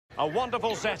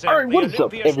Alright, what is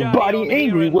up everybody?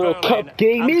 Angry World Cup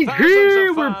Gaming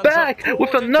here! We're back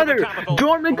with another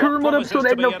Dortmund Dortmund episode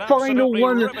and the final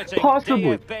one,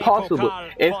 possibly,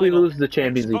 if we lose the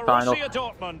Champions League final.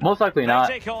 Most likely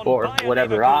not, or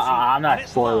whatever. I'm not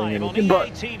spoiling anything, but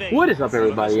what is up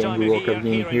everybody? Angry World Cup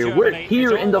Gaming here. We're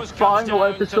here in the final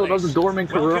episode of the Dortmund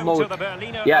career mode.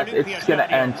 Yes, it's gonna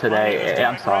end today.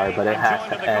 I'm sorry, but it has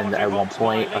to end at one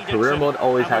point. A career mode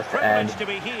always has to end,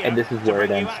 and this is where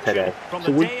it ends today.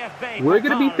 So we're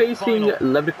going to be facing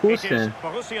Leverkusen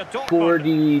for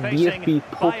the DFB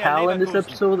Pokal in this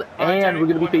episode, and we're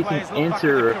going to be facing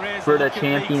Inter for the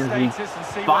Champions League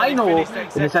final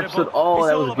in this episode. Oh,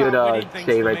 that was a good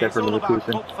save right there for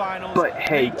Leverkusen. But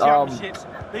hey,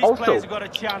 also,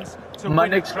 my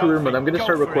next career mode, I'm going to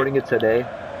start recording it today,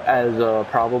 as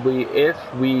probably if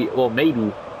we, well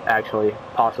maybe, actually,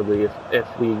 possibly,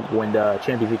 if we win the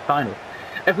Champions League final.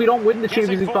 If we don't win the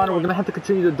Champions League final, we're going to have to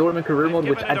continue the Dortmund career mode,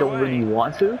 which I don't really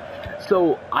want to.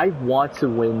 So I want to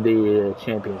win the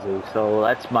Champions League. So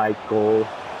that's my goal.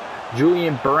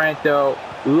 Julian Brandt, though,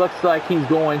 looks like he's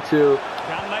going to.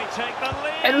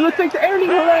 And it looks like Erling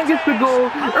Haaland gets the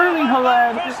goal. Erling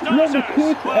Haaland,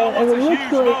 Leverkusen, and it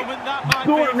looks like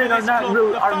Dortmund are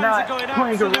not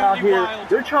playing around here.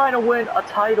 They're trying to win a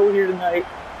title here tonight.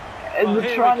 And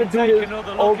we're trying to do this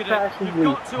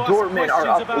old-fashionedly. Dortmund are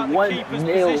up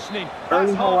 1-0.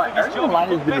 Erling Haaland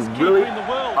has been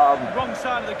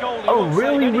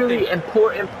really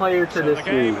important player to this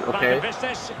league, okay?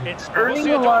 Erling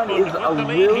Haaland is a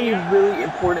really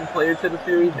important player to the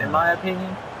series, in my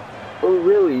opinion. Oh,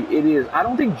 really, it is. I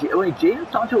don't think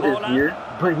Jadon Sancho is here,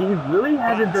 but he really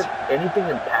hasn't done anything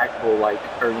impactful like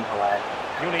Erling Haaland.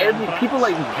 People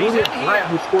like Julian Brandt,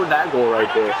 who scored that goal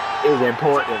right there, is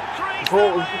important.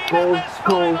 Goals are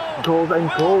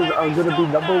going to be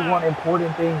 #1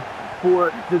 important thing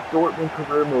for the Dortmund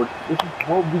career mode. This is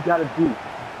what we got to do.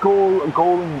 Goal. We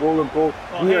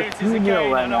are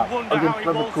 2-0 right now against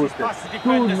Leverkusen.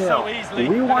 2-0.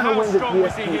 We want to win the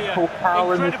DFB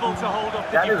Pokal in this season.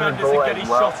 That is the goal as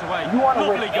well. You want to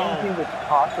win anything that's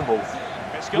possible.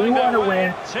 We want to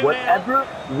win whatever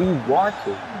we want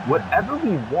to. Whatever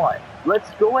we want. Let's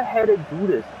go ahead and do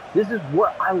this. This is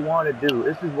what I want to do.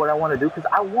 This is what I want to do because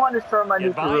I want to start my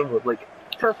new career mode. Like,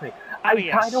 trust me, I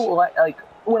kind of like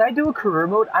when I do a career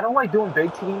mode, I don't like doing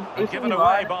big teams. AC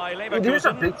Milan, it is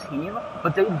a big team,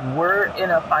 but they were in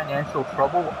a financial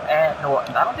trouble. And no,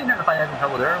 I don't think they're in a financial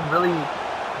trouble.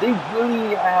 They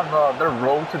really have their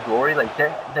road to glory. Like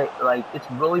they it's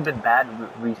really been bad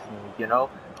recently, you know.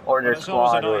 Or their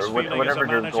squad, or whatever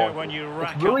they're going.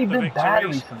 It's really been bad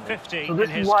recently. So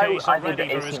this is why I did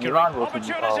the AC Milan road to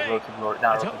glory.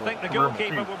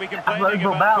 Athletic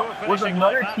Bilbao was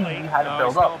another team we had to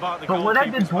build up. But when I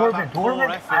did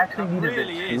Dortmund actually needed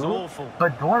it too.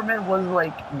 But Dortmund was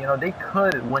like, you know, they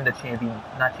could win the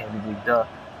not Champions League,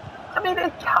 I mean,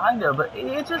 it kind of, but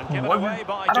it just wasn't,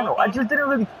 I don't know, I just didn't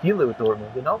really feel it with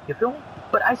Dortmund, you know? You feel me?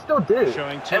 But I still did it.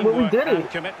 And when we did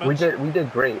it, we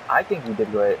did great. I think we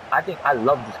did great. I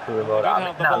love this career mode.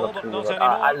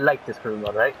 I like this career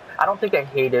mode, right? I don't think I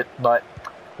hate it, but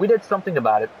we did something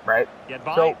about it, right?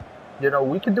 So, you know,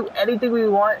 we can do anything we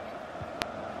want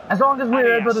as long as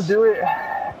we're able to do it.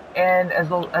 And as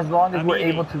long as we're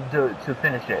able to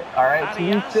finish it, all right?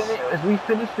 So as we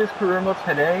finish this career mode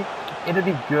today, it'll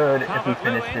be good if we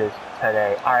finish this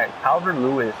today. All right,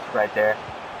 Calvert-Lewis right there.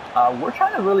 We're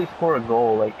trying to really score a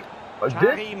goal. Like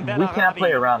this, we cannot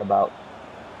play around about.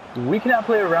 We cannot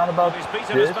play around about this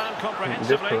career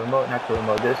mode, not career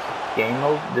mode.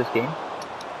 This game.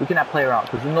 We cannot play around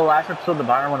because in the last episode, the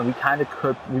Bayern one, we kind of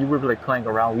could. We were like playing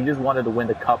around. We just wanted to win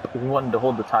the cup. We wanted to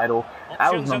hold the title.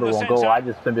 That was #1 goal. I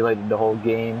just simulated the whole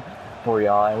game for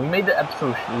y'all, and we made the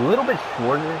episode a little bit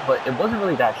shorter, but it wasn't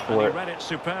really that short.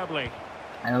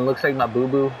 And it looks like my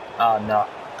boo-boo. No.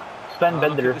 Sven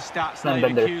Bender.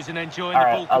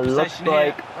 Alright, looks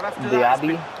like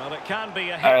Diaby.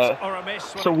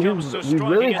 So we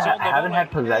really haven't had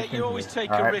possession here,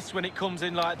 alright?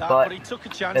 But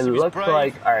it looks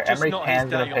like, alright, Emery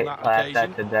Can's gonna pass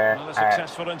that to there. Alright.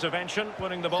 So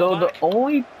the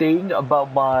only thing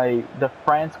about the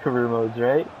France career modes,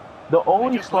 right? The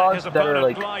only flaws that are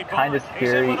like kind of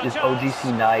scary is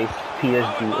OGC Nice,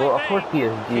 PSG. Well, of course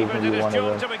PSG is going to be one of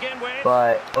them.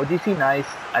 But OGC Nice,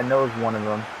 I know is one of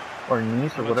them. Or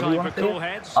Nice, or whatever you want to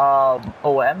say.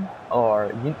 OM,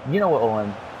 or you know what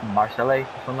OM, Marseille,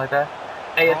 something like that.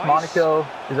 AS Monaco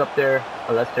is up there,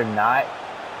 unless they're not,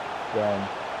 then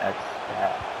that's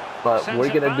that. But we're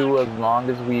going to do as long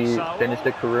as we finish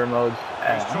the career modes.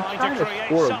 And I'm trying to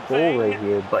score a goal right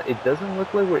here, but it doesn't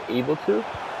look like we're able to.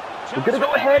 we're gonna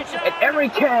go ahead and Emre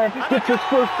Can gets his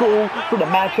first goal for the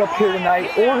matchup here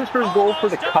tonight, or his first goal for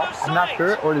the cup. I'm not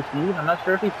sure, or this season. I'm not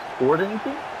sure if he scored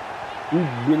anything. We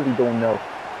really don't know.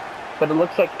 But it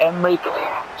looks like Emre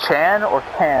Can or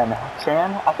Can.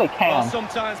 Chan? I say Can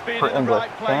for English.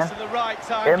 Can.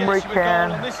 Emre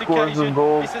Can scores a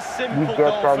goal. We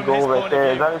get that goal right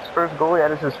there. Is that his first goal? Yeah,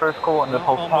 that is his first goal in the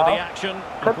whole half.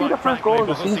 Could be the first goal of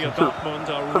the season too.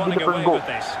 Could be the first goal.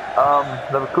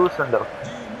 Leverkusen though.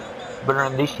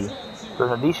 Bernardeschi.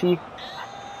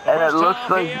 And it looks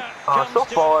like so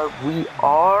far we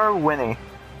are winning.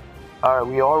 Alright,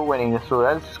 we are winning. So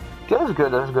that's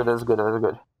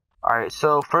good. Alright,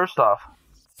 so first off,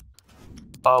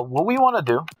 what we want to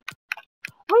do,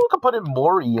 maybe we can put in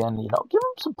Mori in, you know, give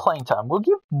him some playing time. We'll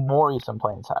give Mori some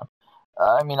playing time.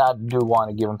 I mean, I do want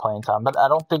to give him playing time, but I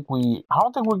don't think we're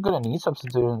gonna need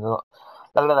substitutions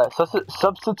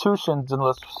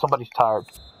unless somebody's tired.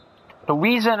 The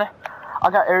reason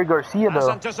I got Eric Garcia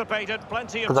though, because I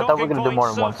thought we were gonna do more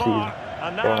in one season.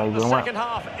 And now the second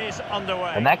half is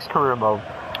underway. The next career mode.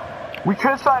 We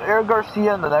could sign Eric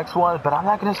Garcia in the next one, but I'm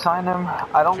not going to sign him.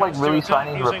 I don't like really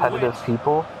signing repetitive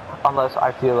people unless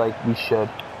I feel like we should.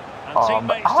 But I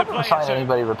haven't signed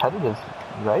anybody repetitive,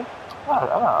 right?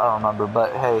 I don't remember,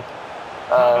 but hey.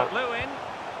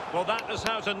 Well, that is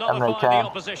how to nullify the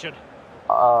opposition.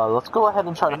 Let's go ahead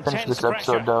and try to finish this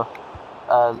episode, though.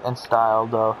 In style,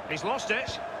 though. He's lost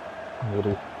it.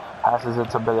 Really. Passes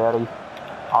it to Belletti.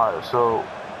 Alright, so...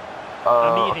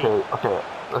 Okay.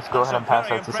 Let's go ahead and pass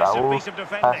that to Saul.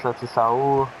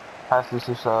 Pass this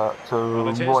to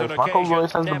Royce. Marco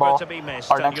Royce has the ball.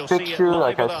 Our next fixture,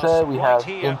 like I said, we have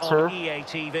Inter.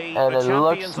 And it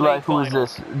looks like, who is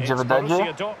this?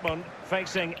 Jivadeje?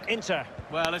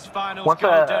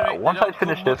 Once I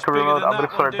finish this career mode, I'm going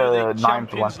to start the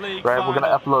 9th one. Right? We're going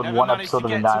to upload one episode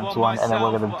of the 9th one, and then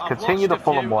we're going to continue the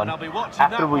Fulham one.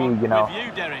 After we, you know,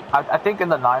 I think in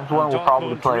the 9th one, we'll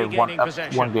probably play one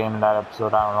game in that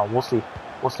episode. I don't know. We'll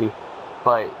see.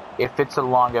 But if it's a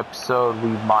long episode, we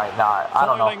might not. I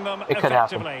don't know. It could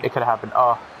happen.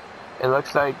 It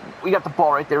looks like we got the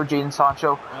ball right there, Jadon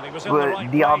Sancho.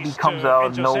 But Diaby comes out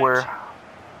of nowhere.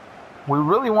 We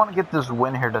really want to get this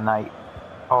win here tonight,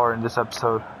 or in this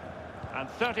episode. And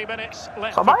 30 minutes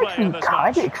left. So I'm actually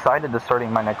kind of excited to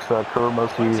starting my next career mode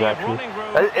series. Actually,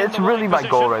 it's really my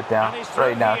goal right now.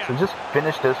 So just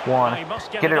finish this one,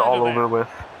 get it all over with.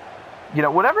 You know,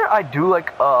 whenever I do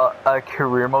like a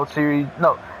career mode series,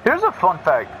 no, here's a fun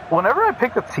fact. Whenever I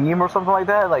pick a team or something like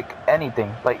that, like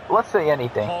anything, like let's say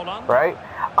anything, right?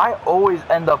 I always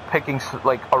end up picking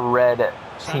like a red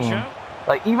team.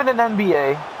 Like even in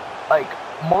NBA, like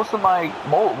most of my,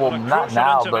 well not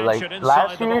now, but like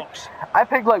last year, I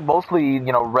picked like mostly,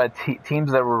 you know, red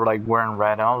teams that were like wearing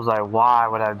red. And I was like, why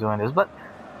would I be doing this? But,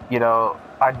 you know,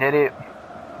 I did it.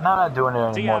 Now I'm not doing it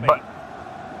anymore. But,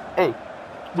 hey.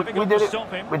 We did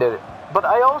it. But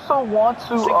I also want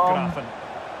to I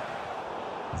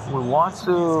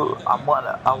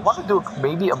want to do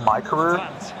maybe a my career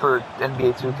for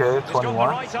NBA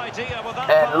 2K21.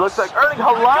 And it looks like Erling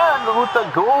Haaland with the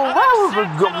goal. That was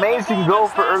an amazing goal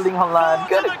for Erling Haaland.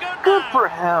 Good for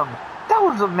him. That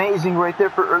was amazing right there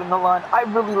for Erling Haaland. I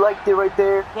really liked it right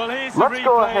there. Let's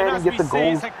go ahead and get the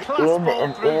goals in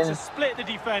and in.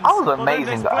 That was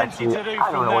amazing, actually.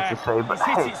 I don't know what to say, but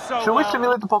hey, should we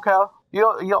simulate the Pokal?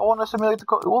 Y'all want to simulate the?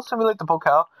 We'll simulate the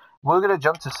Pokal. We're gonna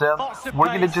jump to sim. We're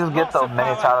gonna just get the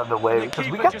minutes out of the way because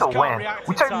we got the win.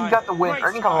 We technically got the win.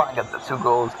 Erling Haaland got the 2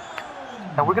 goals,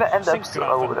 and we're gonna end the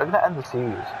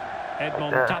series.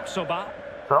 Right there. So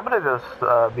I'm gonna just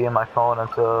be in my phone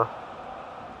until.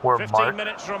 15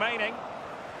 minutes remaining.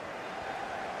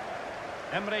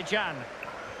 Emre Can.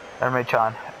 Alright,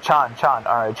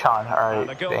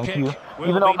 thank you.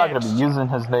 Even though I'm not going to be using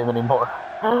his name anymore.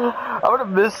 I'm going to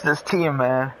miss this team,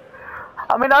 man.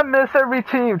 I mean, I miss every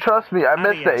team, trust me. I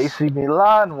miss the AC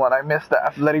Milan one. I miss the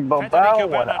Athletic Bilbao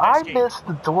one. I miss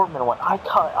the Dortmund one. I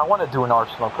want to do an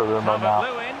Arsenal career mode now.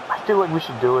 I feel like we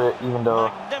should do it, even though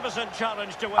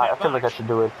I feel like I should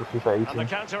do it for FIFA 18.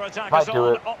 Might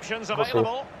do it. We'll see.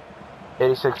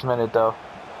 86 minute though.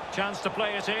 Chance to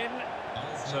play it in.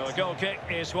 So a goal kick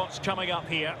is what's coming up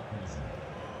here.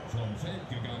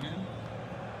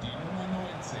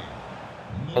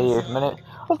 88th minute.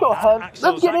 Let's go ahead.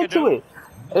 Let's get into it.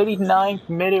 89th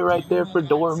minute right there for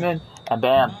Dortmund. And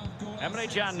bam. Emre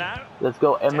Can now. Let's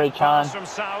go, Emre Can.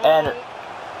 And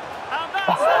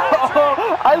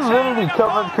I literally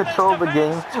come and control the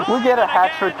game. We get a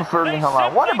hat trick for Erling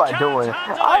Haaland. What am I doing?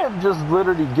 I am just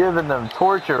literally giving them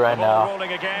torture right now.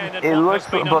 It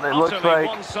looks like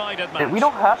we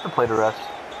don't have to play the rest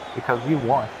because we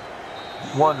won.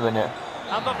 1 minute.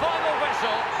 And the final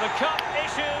whistle, the cup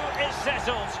issue is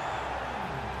settled.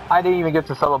 I didn't even get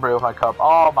to celebrate with my cup.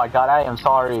 Oh my god, I am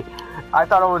sorry. I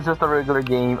thought it was just a regular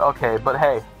game. Okay, but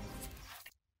hey.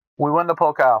 We won the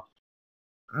Pokal.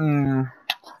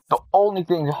 The only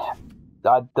thing...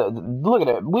 look at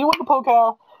it. We won the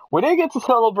Pokal. We didn't get to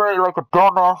celebrate like a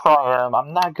dumbass I am.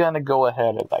 I'm not gonna go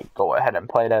ahead and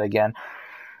play that again.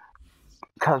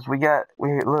 Cause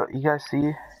look, you guys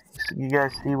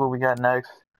see what we got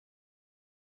next?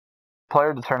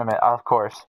 Player of the tournament, of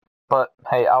course. But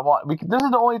hey, this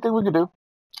is the only thing we could do.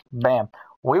 Bam.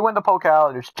 We win the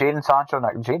Pokal. There's Jadon Sancho.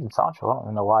 Not Jadon Sancho. I don't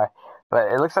even know why.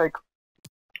 But it looks like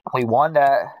we won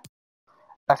that.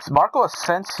 Marco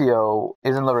Asensio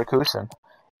is in Leverkusen.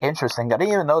 Interesting. I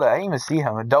didn't even know that. I didn't even see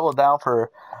him. A double down for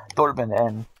Dortmund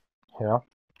and, you know.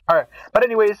 Alright. But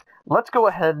anyways, let's go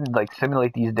ahead and, like,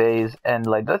 simulate these days. And,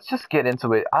 like, let's just get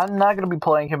into it. I'm not going to be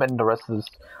playing him in the rest of this.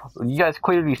 You guys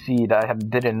clearly see that I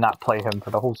did not play him for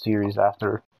the whole series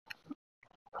after.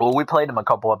 Well, we played him a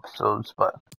couple episodes,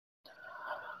 but...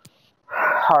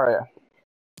 Alright.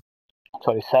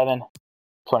 27.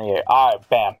 28. Alright,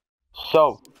 bam.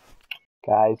 So...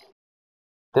 Guys,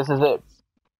 this is it.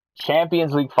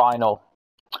 Champions League final.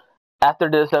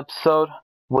 After this episode,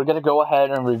 we're gonna go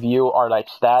ahead and review our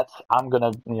stats.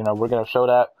 We're gonna show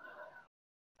that.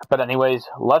 But anyways,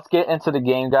 let's get into the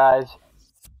game, guys.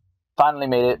 Finally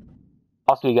made it.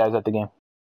 I'll see you guys at the game.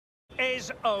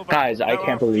 Guys, I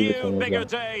can't believe this one is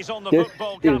done. This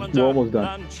is almost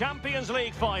done. Champions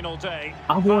League final day.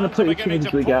 I want to play the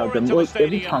Champions League out.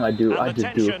 Every time I do, I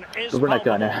just do. But we're not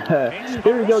gonna.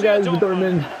 Here we go, guys. The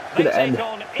Dortmund gonna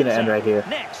end right here,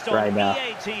 right now.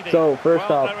 So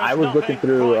first off, I was looking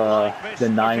through the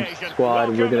 9th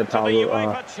squad. We're gonna probably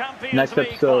next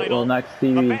episode, well, next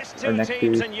series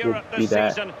will be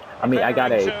that. I mean, I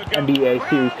got a NBA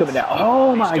series coming out.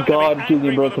 Oh my god,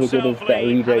 Julian Brooks would have given that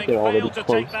lead right there already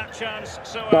close.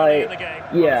 But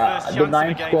yeah, the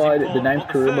 9th squad, the 9th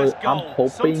career, I'm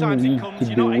hoping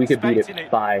we could beat it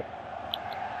by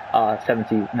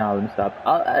 17. No, let me stop.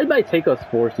 It might take us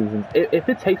 4 seasons. If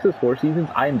it takes us 4 seasons,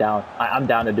 I'm down. I'm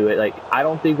down to do it. Like, I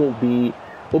don't think we'll be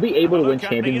able to win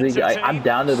Champions League. I'm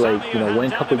down to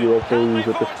win a couple Europos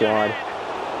with the squad,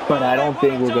 but I don't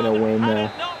think we're gonna win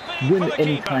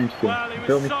anytime soon. You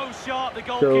feel me?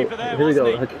 So here we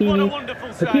go.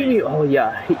 Hakimi. Oh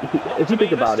yeah. If you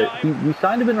think about it, we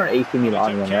signed him in our AC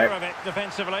Milan one, right?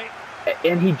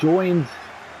 And he joins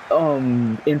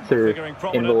Inter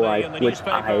in real life, which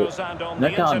not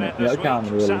counting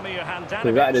really,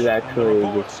 because that is actually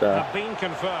just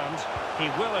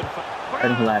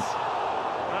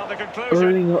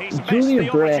Julian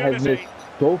Brand has missed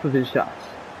both of his shots.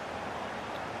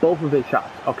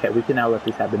 Okay, we can now let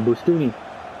this happen. Bustuni.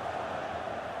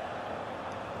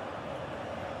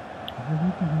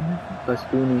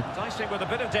 Dicing with a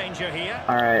bit of danger here.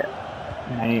 Alright.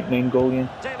 Nainggolan.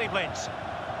 Daily Blitz.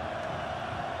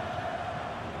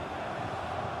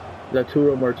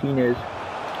 Lautaro Martinez.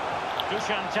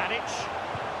 Dusan Tadic.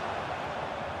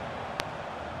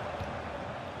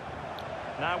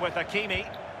 Now with Hakimi.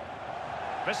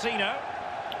 Vecino.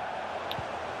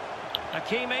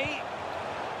 Hakimi.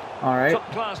 Alright,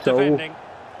 so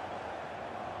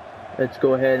let's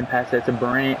go ahead and pass that to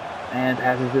Brand, and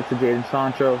passes it to Jadon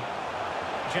Sancho.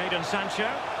 Jadon Sancho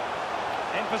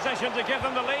in position to give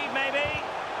them the lead, maybe.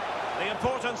 The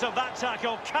importance of that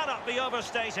tackle cannot be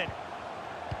overstated.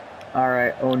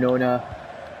 Alright, Onona,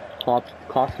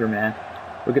 Coster, man.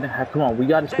 We're gonna have, come on, we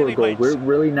gotta score a goal. We're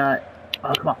really not,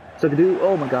 oh, come on. So to do,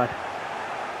 oh my god.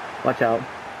 Watch out.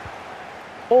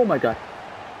 Oh my god.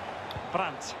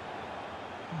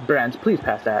 Brands, please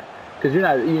pass that, because you're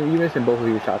missing both of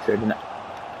your shots here.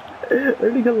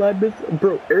 Erling Haaland,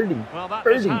 bro. Erling.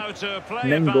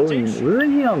 Nainggolan.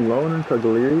 Wasn't he on loan in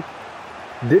Cagliari?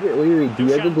 Did it literally?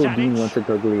 Diego Godin went to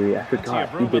Cagliari. I forgot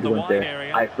he did went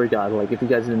there. I forgot. Like, if you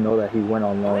guys didn't know that, he went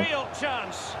on loan.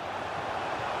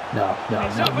 No.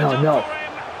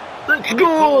 Let's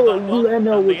go!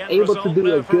 Leno was able to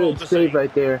do a good save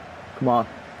right there. Come on,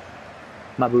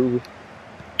 my boo.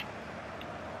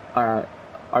 Alright.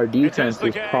 Our defense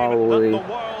is probably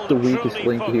the weakest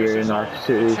link here in our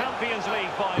series.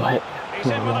 But,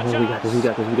 we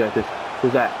got this.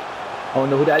 Who's that? I don't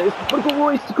know who that is. Marco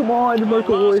Reus, come on,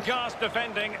 Marco Reus.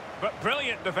 Defending, but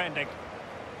brilliant defending.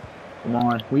 Come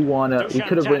on, we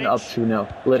could have been up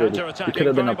 2-0. Literally, we could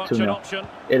have been up 2-0.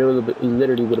 It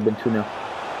literally would have been 2-0.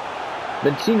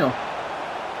 Vecino.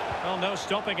 Well, no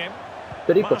stopping him.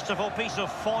 Masterful piece of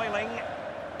foiling.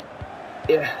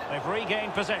 Yeah. They've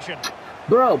regained possession.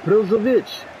 Bro, Brozovic.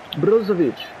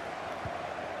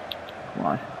 Come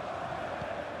on.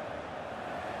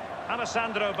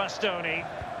 Alessandro Bastoni.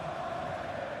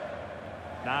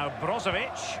 Now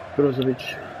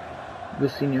Brozovic.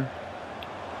 Vecino.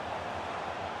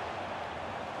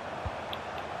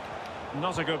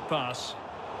 Not a good pass.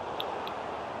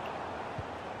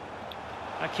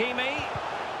 Hakimi.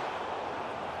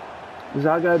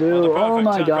 Zagadou. Well, Oh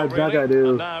my God, really.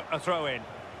 Zagadou. Now a throw in.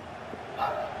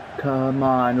 Come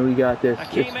on, we got this.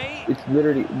 It's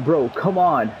literally, bro. Come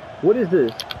on. What is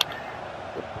this?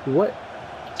 What?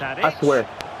 Tadic. I swear.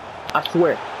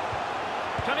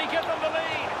 Can he give them the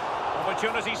lead?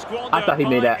 Opportunity squandered. I thought he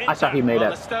made that. Inter. I thought he made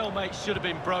well, that. The stalemate should have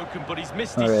been broken, but he's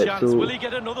missed All his right, chance. so Will he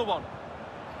get another one?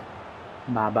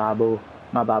 My babu.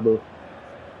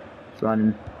 It's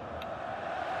running.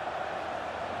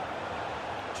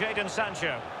 Jadon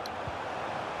Sancho.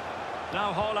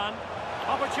 Now Haaland.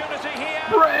 Opportunity here.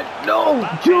 Brent, no!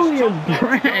 Julian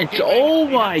Brandt! Oh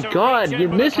my God! You're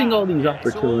missing all these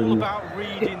opportunities.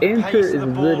 Inter is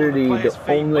literally the only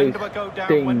thing, like,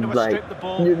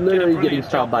 you're literally getting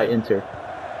stopped by Inter.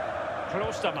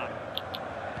 Klosterman.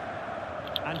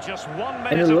 And just 1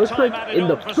 minute And it looks of time like added in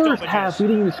the on for first half, we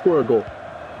didn't even score a goal.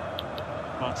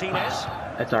 Martinez.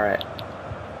 That's alright.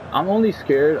 I'm only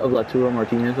scared of Lautaro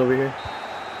Martinez over here.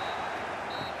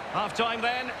 Half time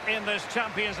then in this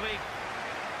Champions League.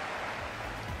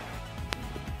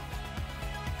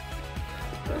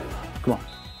 Come on.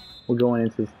 We're going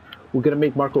into this. We're going to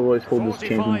make Marco Reus hold this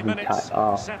Champions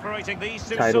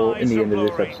League title in the end of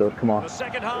this episode. Come on. The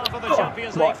second half of the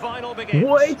Champions League final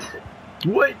begins.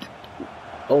 What?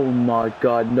 Oh my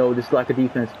God, no, this lack of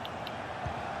defense.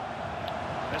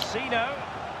 Vecino.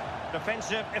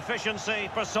 Defensive efficiency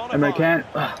personified. American.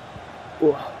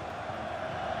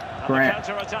 Brandt,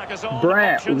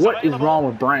 what is wrong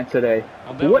with Brandt today?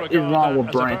 What is wrong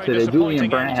with Brandt today? Julian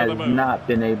Brandt has not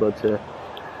been able to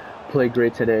play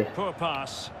great today. Poor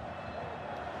pass.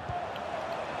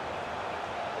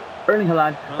 Erling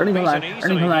Haaland.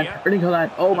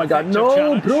 Oh my God,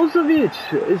 no! Brozovic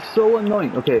is so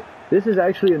annoying. Okay, this is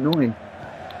actually annoying.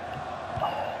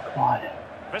 Oh, come on.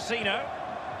 Vecino.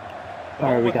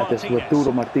 Alright, we got this.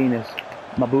 Lautaro Martinez.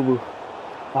 My boo-boo.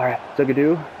 Alright,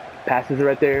 Zagadou. Passes it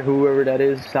right there. Whoever that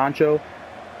is. Sancho.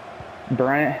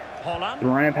 Brandt.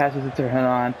 Brandt passes it to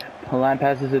Haaland. Haaland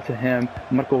passes it to him.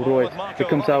 Marco Reus. Here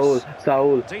comes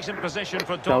Saul. Decent position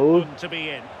for Dortmund to be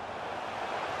in.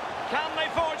 Can they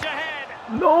forge ahead?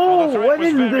 No! What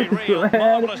is this,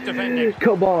 man?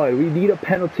 Come on. We need a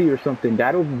penalty or something.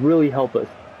 That'll really help us.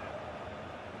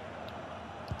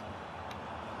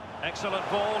 Excellent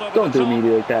ball over Don't do me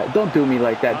like that. Don't do me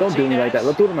like that. Don't do me like that.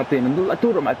 Lautaro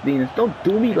Martinez. Don't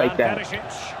do me like that.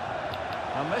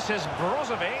 And this is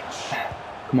Brozovic.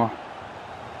 Come on.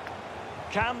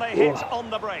 Can they hit on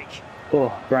the break?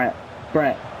 Oh, Brandt.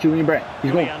 Julian Brandt.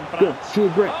 He's going. Go.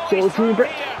 Julian Brandt. So Julian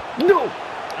Brandt. No!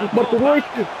 Marco Reus.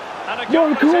 Marco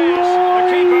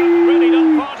Reus!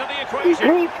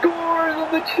 He scores on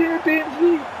the Champions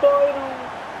League final.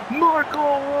 Marco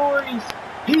Reus.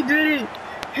 He did it.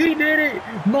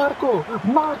 Marco.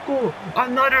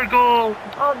 Another goal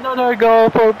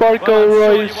for Marco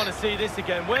Reus. You want to see this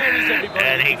again. Where is everybody?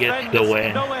 And he gets the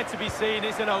win. Nowhere to be seen.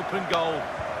 It's an open goal.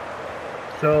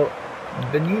 So,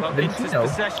 Inter's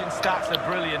possession stats are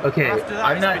brilliant. Okay,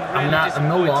 I'm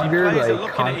no longer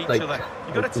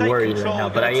worried right now,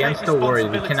 but I am still worried.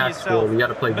 We cannot score. We got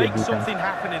to play good defense.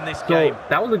 So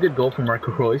that was a good goal from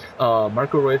Marco Reus.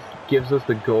 Marco Reus gives us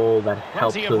the goal that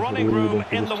helps us lead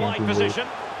into this Champions League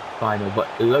final. But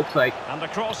it looks like and the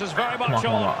cross is very much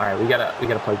come on. All right, we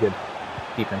gotta play good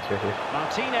defense right here.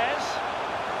 Martinez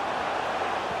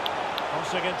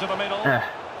crossing into the middle.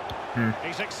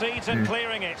 He succeeds in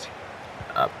clearing it.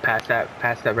 Pass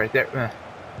that right there.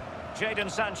 Jadon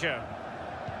Sancho.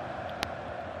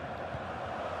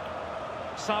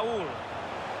 Saul.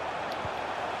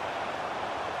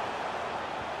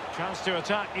 Chance to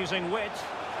attack using width.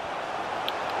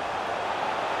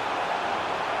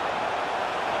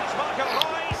 It's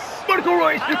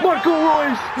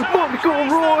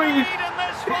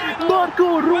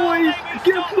Marco Reus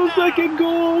gets the second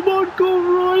goal. Marco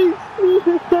Reus.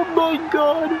 Oh my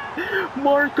God.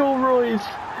 Marco Reus.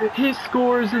 He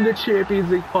scores in the Champions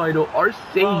League final. Our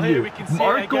savior.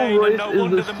 Marco Reus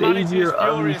is the savior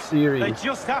of the series.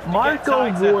 Marco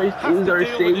Reus is our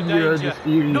savior of the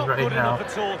series right now.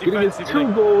 Getting us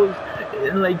 2 goals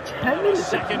in like 10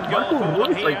 minutes. Marco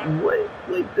Reus, what?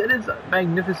 That is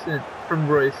magnificent from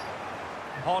Reus.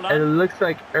 And it looks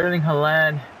like Erling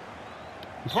Haaland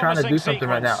is trying to do something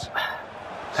right now.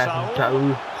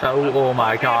 Passes Saul. Oh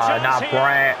my God, not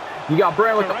Brandt. You got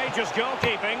Brandt with the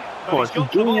goalkeeping. Of course,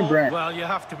 it's Julian Brandt. Well, you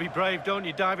have to be brave, don't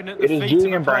you? Diving at the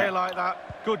feet of a player like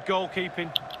that. Good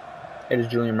goalkeeping. It is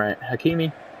Julian Brandt.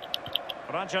 Hakimi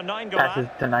passes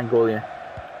to Nainggolan.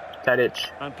 Tadic.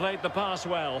 And played the pass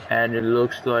well. And it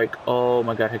looks like, oh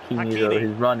my God, Hakimi's he's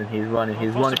running.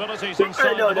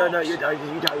 No, you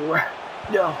thought you were.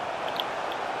 No.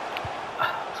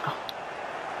 Let's go.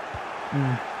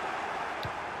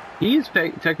 He's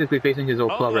technically facing his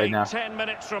old club right now. 10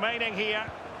 minutes remaining here.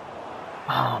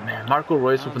 Oh man, Marco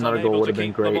Reus with another goal would have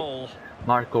been great.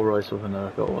 Marco Reus with another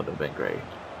goal would have been great.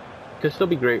 Could still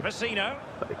be great, but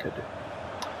it could do.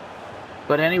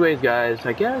 But anyways, guys,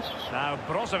 I guess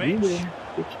we win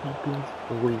the Champions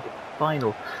League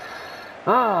final.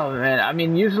 Oh man, I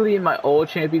mean, usually in my old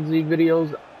Champions League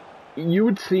videos, you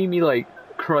would see me like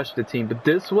crush the team, but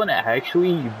this one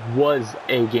actually was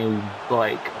a game.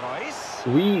 Like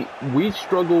we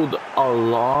struggled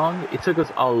it took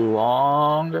us a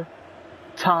long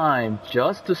time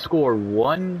just to score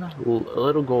one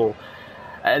little goal,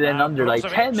 and then under like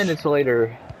 10 minutes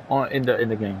later in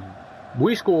the game,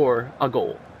 we score a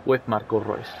goal with Marco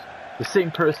Reus, the same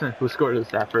person who scored us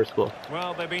that first goal.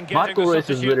 Well, Marco Reus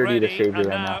is literally the savior right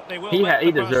now.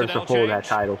 He deserves to hold that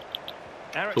title,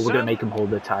 so we're gonna make him hold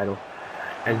the title.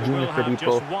 And Junior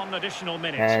Firpo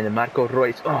and Marco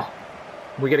Reus. Oh,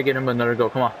 we gotta get him another goal.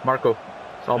 Come on, Marco.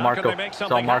 It's all Marco. It's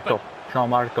all Marco. It's all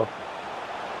Marco.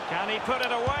 Can he put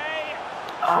it away?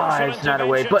 Ah, it's not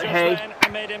away, but hey,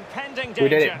 we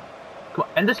did it. Come on,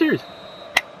 end the series.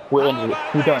 We're ending it.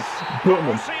 We're done.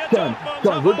 Dortmund, done.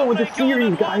 We're done with the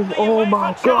series, guys. Oh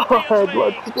my God,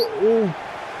 let's go.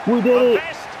 We did it.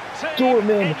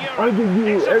 Dortmund, are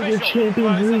the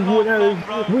Champions League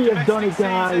winners. We have done it,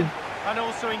 guys.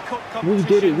 We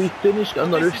did it. We finished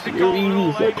another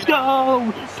series. Let's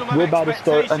go. We're about to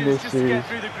start a new series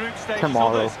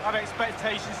tomorrow.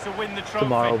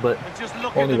 But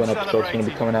only one episode's going to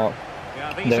be coming out.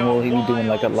 Then we'll be doing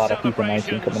like a lot of FIFA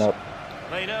 19 coming up.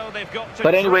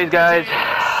 But anyways, guys,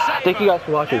 thank you guys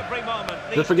for watching.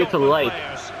 Don't forget to like,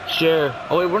 share.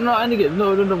 Oh wait, we're not ending it.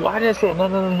 No. Why did I say it? No.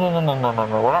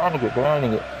 We're not ending it. We're not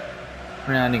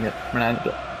ending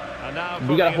it.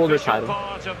 We gotta hold this title,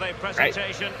 right?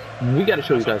 We gotta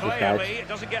show you guys this, guys.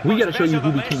 We gotta show you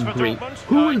who became great.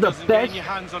 Who is the best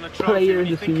player in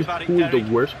the series? Who is the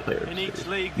worst player in the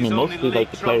series? I mean, mostly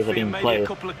like the players that didn't play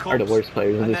are the worst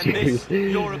players in the series.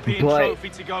 But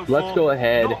let's go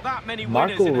ahead.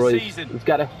 Marco Reus has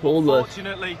gotta hold us. He's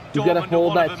gotta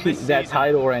hold that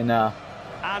title right now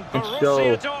and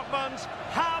show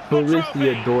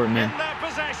Borussia Dortmund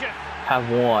have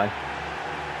won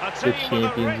the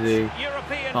Champions League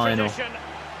final.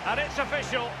 And it's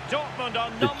official, Dortmund are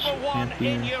number one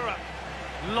in Europe.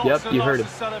 Lots you heard him.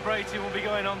 Celebrating will be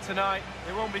going on tonight.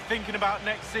 They won't be thinking about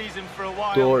next season for a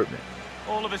while. Dortmund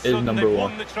all of a sudden they've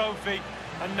won the trophy,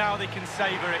 and now they can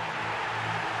savour it.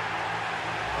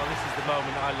 Well, this is the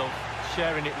moment I love,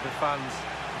 sharing it with the fans.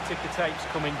 The ticker tapes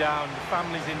coming down, the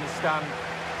families in the stand,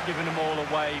 giving them all a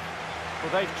wave.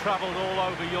 Well, they've travelled all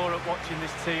over Europe watching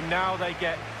this team. Now they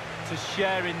get to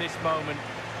share in this moment.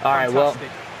 All right, well,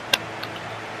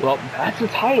 that's the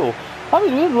title. I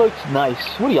mean, it looks nice.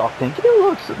 What do y'all think? It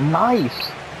looks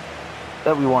nice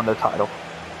that we won the title.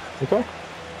 Okay.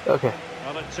 Well,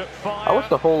 it took fire. I wish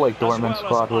the whole like Dortmund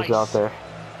squad was out there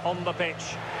on the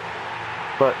pitch.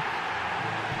 But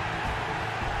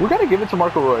we gotta give it to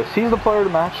Marco Reus. He's the player of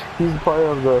the match. He's the player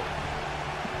of the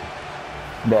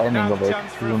ending of it.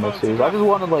 Series. I just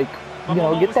want to like,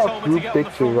 get that group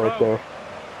victory right there.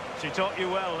 She taught you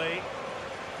well, Lee.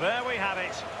 There we have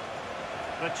it.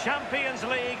 The Champions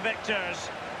League victors.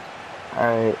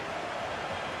 Alright.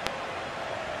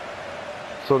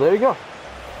 So there you go.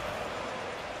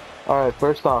 Alright,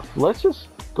 first off, let's just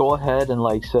go ahead and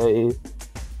like say,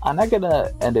 I'm not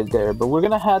gonna end it there, but we're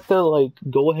gonna have to like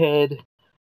go ahead.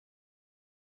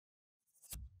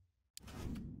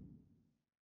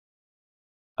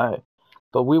 Alright.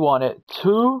 But we won it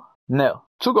 2-0.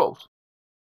 2 goals.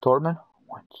 Dortmund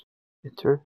wins.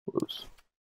 Inter lose.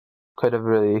 Could have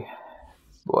really,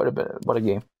 what a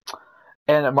game.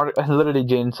 And literally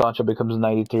Jadon Sancho becomes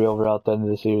 93 overall at the end of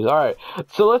the series. Alright,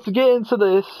 so let's get into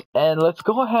this and let's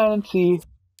go ahead and see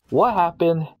what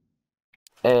happened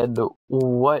and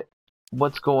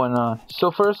what's going on. So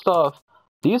first off,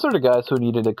 these are the guys who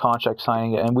needed a contract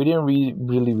signing, and we didn't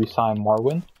really resign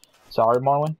Marwin. Sorry,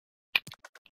 Marwin.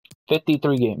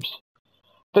 53 games.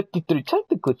 53,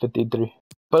 technically 53.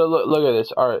 But look at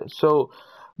this. Alright, so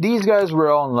these guys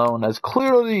were on loan. As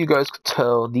clearly you guys could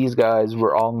tell, these guys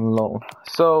were on loan.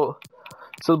 So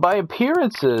by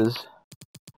appearances...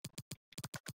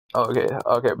 Okay,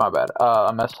 my bad.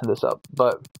 I'm messing this up.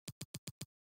 But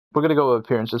we're going to go with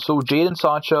appearances. So Jadon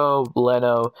Sancho,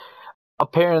 Leno,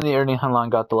 apparently Erling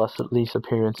Haaland got the least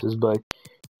appearances, but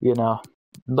You know,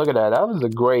 look at that. That's a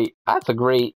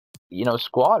great,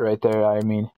 squad right there. I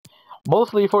mean,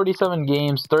 mostly 47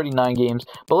 games, 39 games.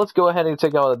 But let's go ahead and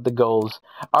take out the goals.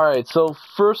 All right. So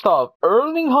first off,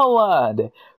 Erling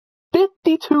Haaland,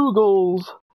 52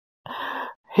 goals.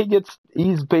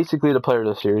 He's basically the player of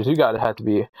the series. You gotta have to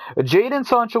be. Jadon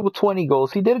Sancho with 20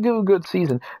 goals. He did a good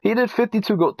season. He did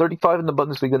 52 goals, 35 in the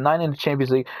Bundesliga, 9 in the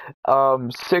Champions League,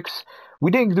 6.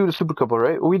 We didn't do the Super Cup,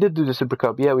 right? We did do the Super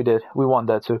Cup. Yeah, we did. We won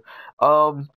that too.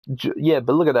 Yeah,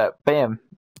 but look at that. Bam.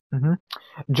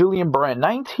 Julian Brandt,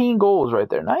 19 goals right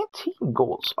there. 19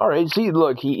 goals. All right, see,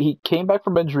 look, he came back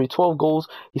from injury, 12 goals.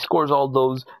 He scores all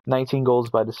those 19 goals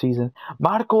by the season.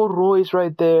 Marco Reus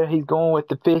right there. He's going with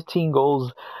the 15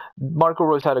 goals. Marco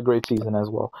Reus had a great season as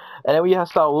well. And then we have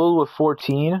Saul with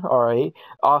 14. All right.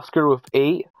 Oscar with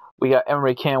 8. We got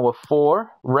Emre Can with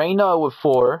 4. Reina with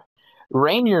 4.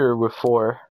 Rainier with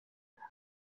 4.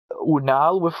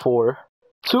 Unal with 4.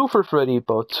 2 for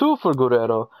Fredipo, 2 for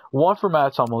Guerrero, 1 for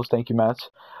Mats Hummels, thank you,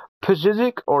 Mats.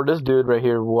 Pajicic, or this dude right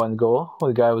here, 1 goal.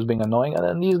 The guy was being annoying. And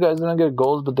then these guys didn't get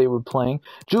goals, but they were playing.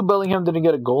 Jude Bellingham didn't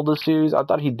get a goal this series. I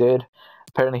thought he did.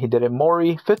 Apparently he didn't.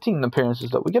 Mori, 15 appearances,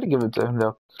 though. We got to give it to him,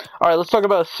 though. All right, let's talk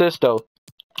about assists, though.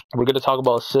 We're going to talk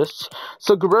about assists.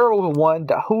 So Guerrero with 1,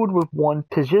 Dahoud with 1,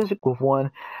 Pajicic with 1,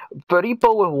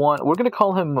 Fredipo with 1. We're going to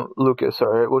call him Lucas, all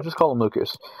right? We'll just call him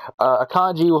Lucas.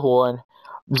 Akanji with 1.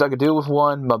 Zagadou with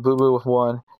 1, Mabubu with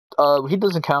 1. He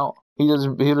doesn't count. He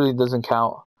really doesn't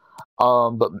count.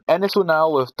 But Ennis now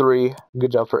with 3.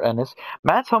 Good job for Ennis.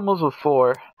 Mats Hummels with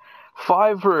 4.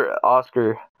 5 for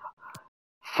Oscar.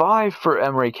 5 for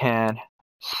Emre Can.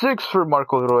 6 for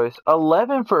Marco Reus.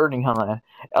 11 for Erling Haaland.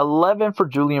 11 for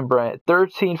Julian Brandt.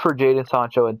 13 for Jadon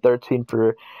Sancho. And 13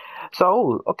 for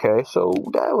Saul. Okay, so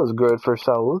that was good for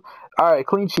Saul. Alright,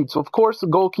 clean sheets. So of course, the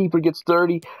goalkeeper gets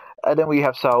 30. And then we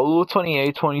have Saul,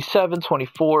 28, 27,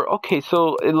 24. Okay,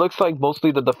 so it looks like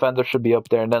mostly the defenders should be up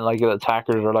there, and then like the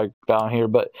attackers are like down here.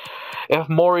 But if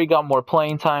Mori got more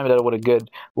playing time, that would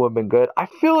have been good. I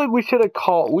feel like we should have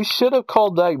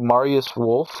called that Marius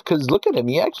Wolf, because look at him,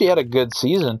 he actually had a good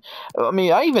season. I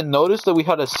mean, I even noticed that we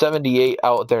had a 78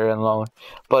 out there in loan.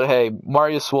 But hey,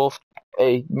 Marius Wolf.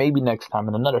 Hey, maybe next time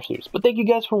in another series. But thank you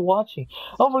guys for watching.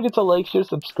 Don't forget to like, share,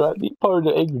 subscribe, be part of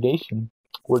the Egg Nation.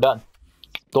 We're done.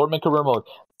 Dortmund career mode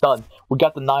done. We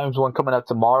got the Nimes one coming out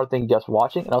tomorrow. Thank you guys for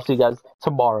watching, and I'll see you guys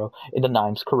tomorrow in the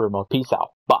Nimes career mode. Peace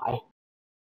out. Bye.